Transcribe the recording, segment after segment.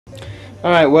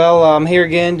Alright, well, I'm here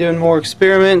again doing more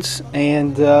experiments,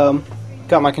 and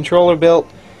got my controller built.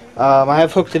 I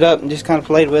have hooked it up and just kind of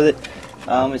played with it.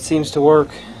 It seems to work.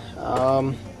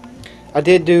 I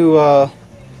did do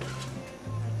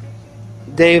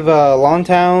Dave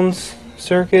Lonton's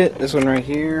circuit, this one right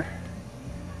here,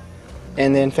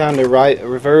 and then found a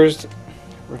revised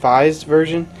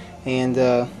version, and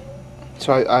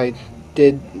so I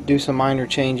did do some minor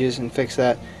changes and fix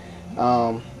that.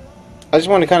 I just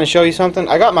wanted to kind of show you something.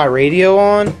 I got my radio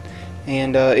on,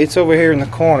 and it's over here in the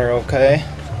corner, okay?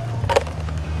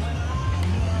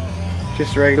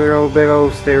 Just a regular old big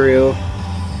old stereo.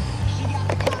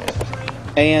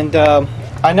 And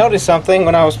I noticed something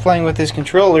when I was playing with this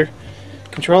controller.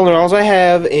 All I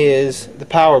have is the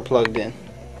power plugged in.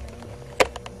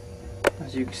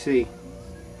 As you can see,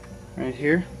 right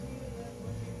here.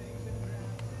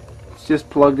 It's just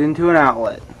plugged into an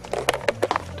outlet.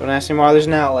 Don't ask me why there's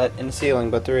an outlet in the ceiling,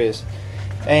 but there is.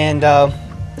 And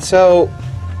so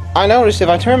I noticed if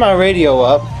I turn my radio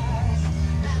up,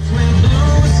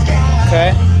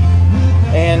 okay,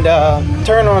 and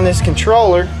turn on this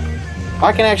controller,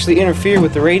 I can actually interfere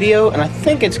with the radio, and I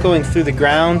think it's going through the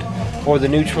ground or the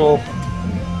neutral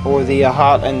or the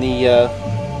hot and the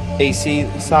AC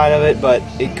side of it, but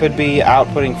it could be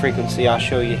outputting frequency. I'll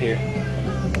show you here.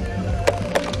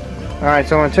 Alright,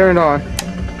 so I'm going to turn it on.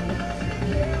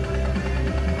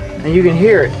 And you can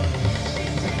hear it.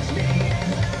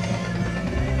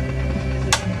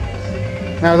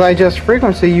 Now as I adjust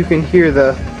frequency, you can hear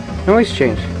the noise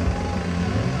change.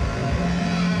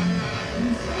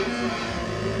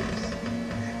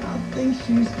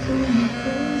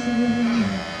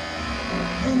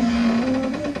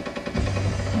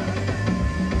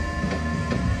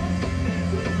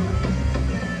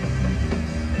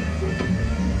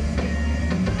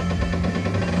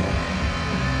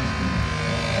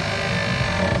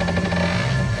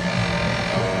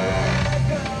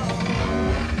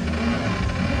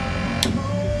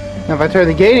 Now if I turn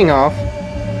the gating off,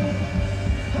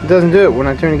 it doesn't do it. When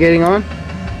I turn the gating on,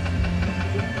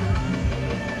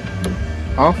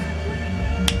 off,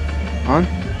 on.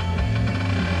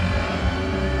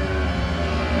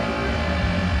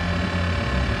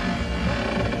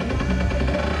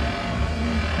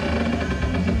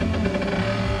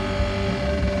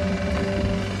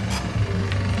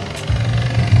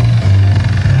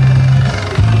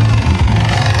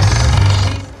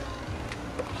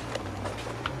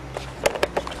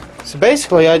 So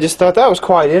basically, I just thought that was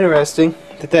quite interesting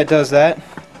that does that,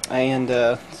 and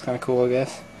it's kind of cool, I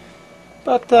guess.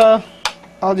 But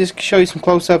I'll just show you some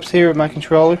close-ups here of my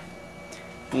controller,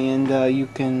 and you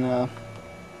can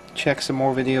check some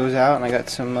more videos out. And I got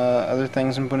some other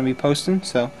things I'm going to be posting,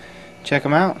 so check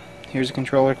them out. Here's a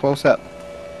controller close-up.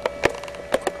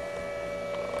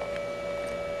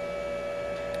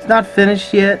 It's not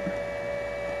finished yet.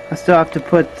 I still have to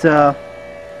put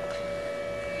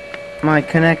my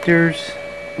connectors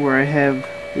where I have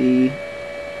the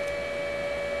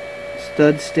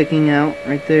studs sticking out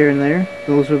right there and there.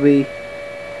 Those will be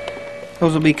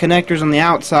connectors on the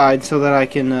outside so that I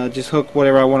can just hook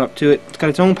whatever I want up to it. It's got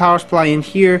its own power supply in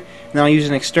here, and I'll use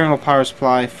an external power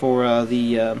supply for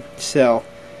the cell.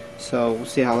 So we'll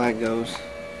see how that goes.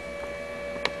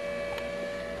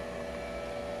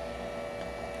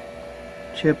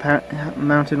 Chip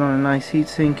mounted on a nice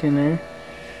heatsink in there.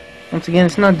 Once again,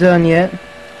 it's not done yet.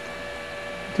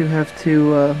 Do have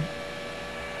to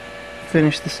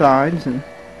finish the sides and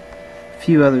a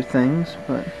few other things,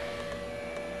 but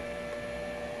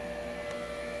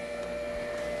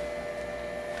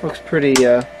looks pretty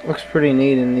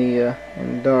neat in the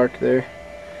dark there.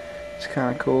 It's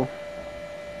kind of cool.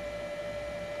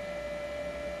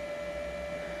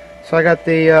 So I got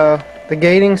the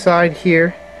gating side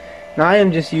here. Now I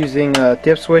am just using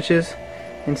dip switches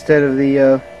instead of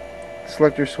the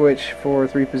selector switch for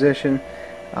 3-position.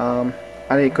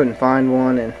 I couldn't find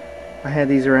one, and I had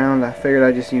these around. I figured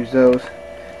I'd just use those.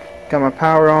 Got my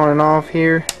power on and off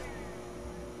here.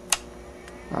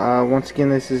 Once again,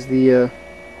 this is the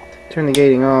turn the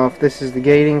gating off. This is the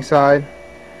gating side,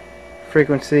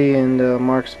 frequency and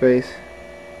mark space,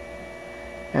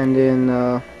 and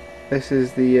then this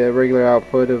is the regular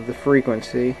output of the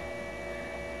frequency.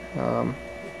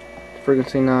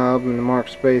 Frequency knob and the mark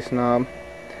space knob.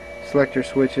 Selector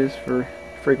switches for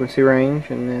frequency range,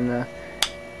 and then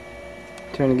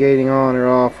turn the gating on or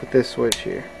off with this switch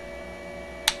here.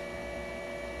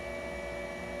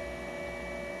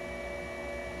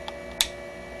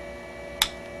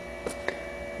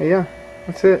 Yeah,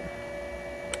 that's it.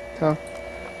 So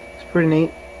it's pretty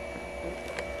neat.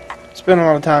 Spent a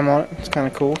lot of time on it. It's kind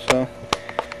of cool. So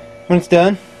when it's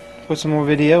done, put some more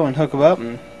video and hook them up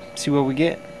and see what we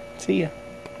get. See ya.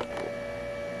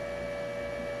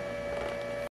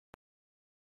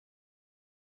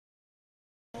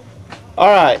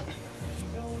 Alright,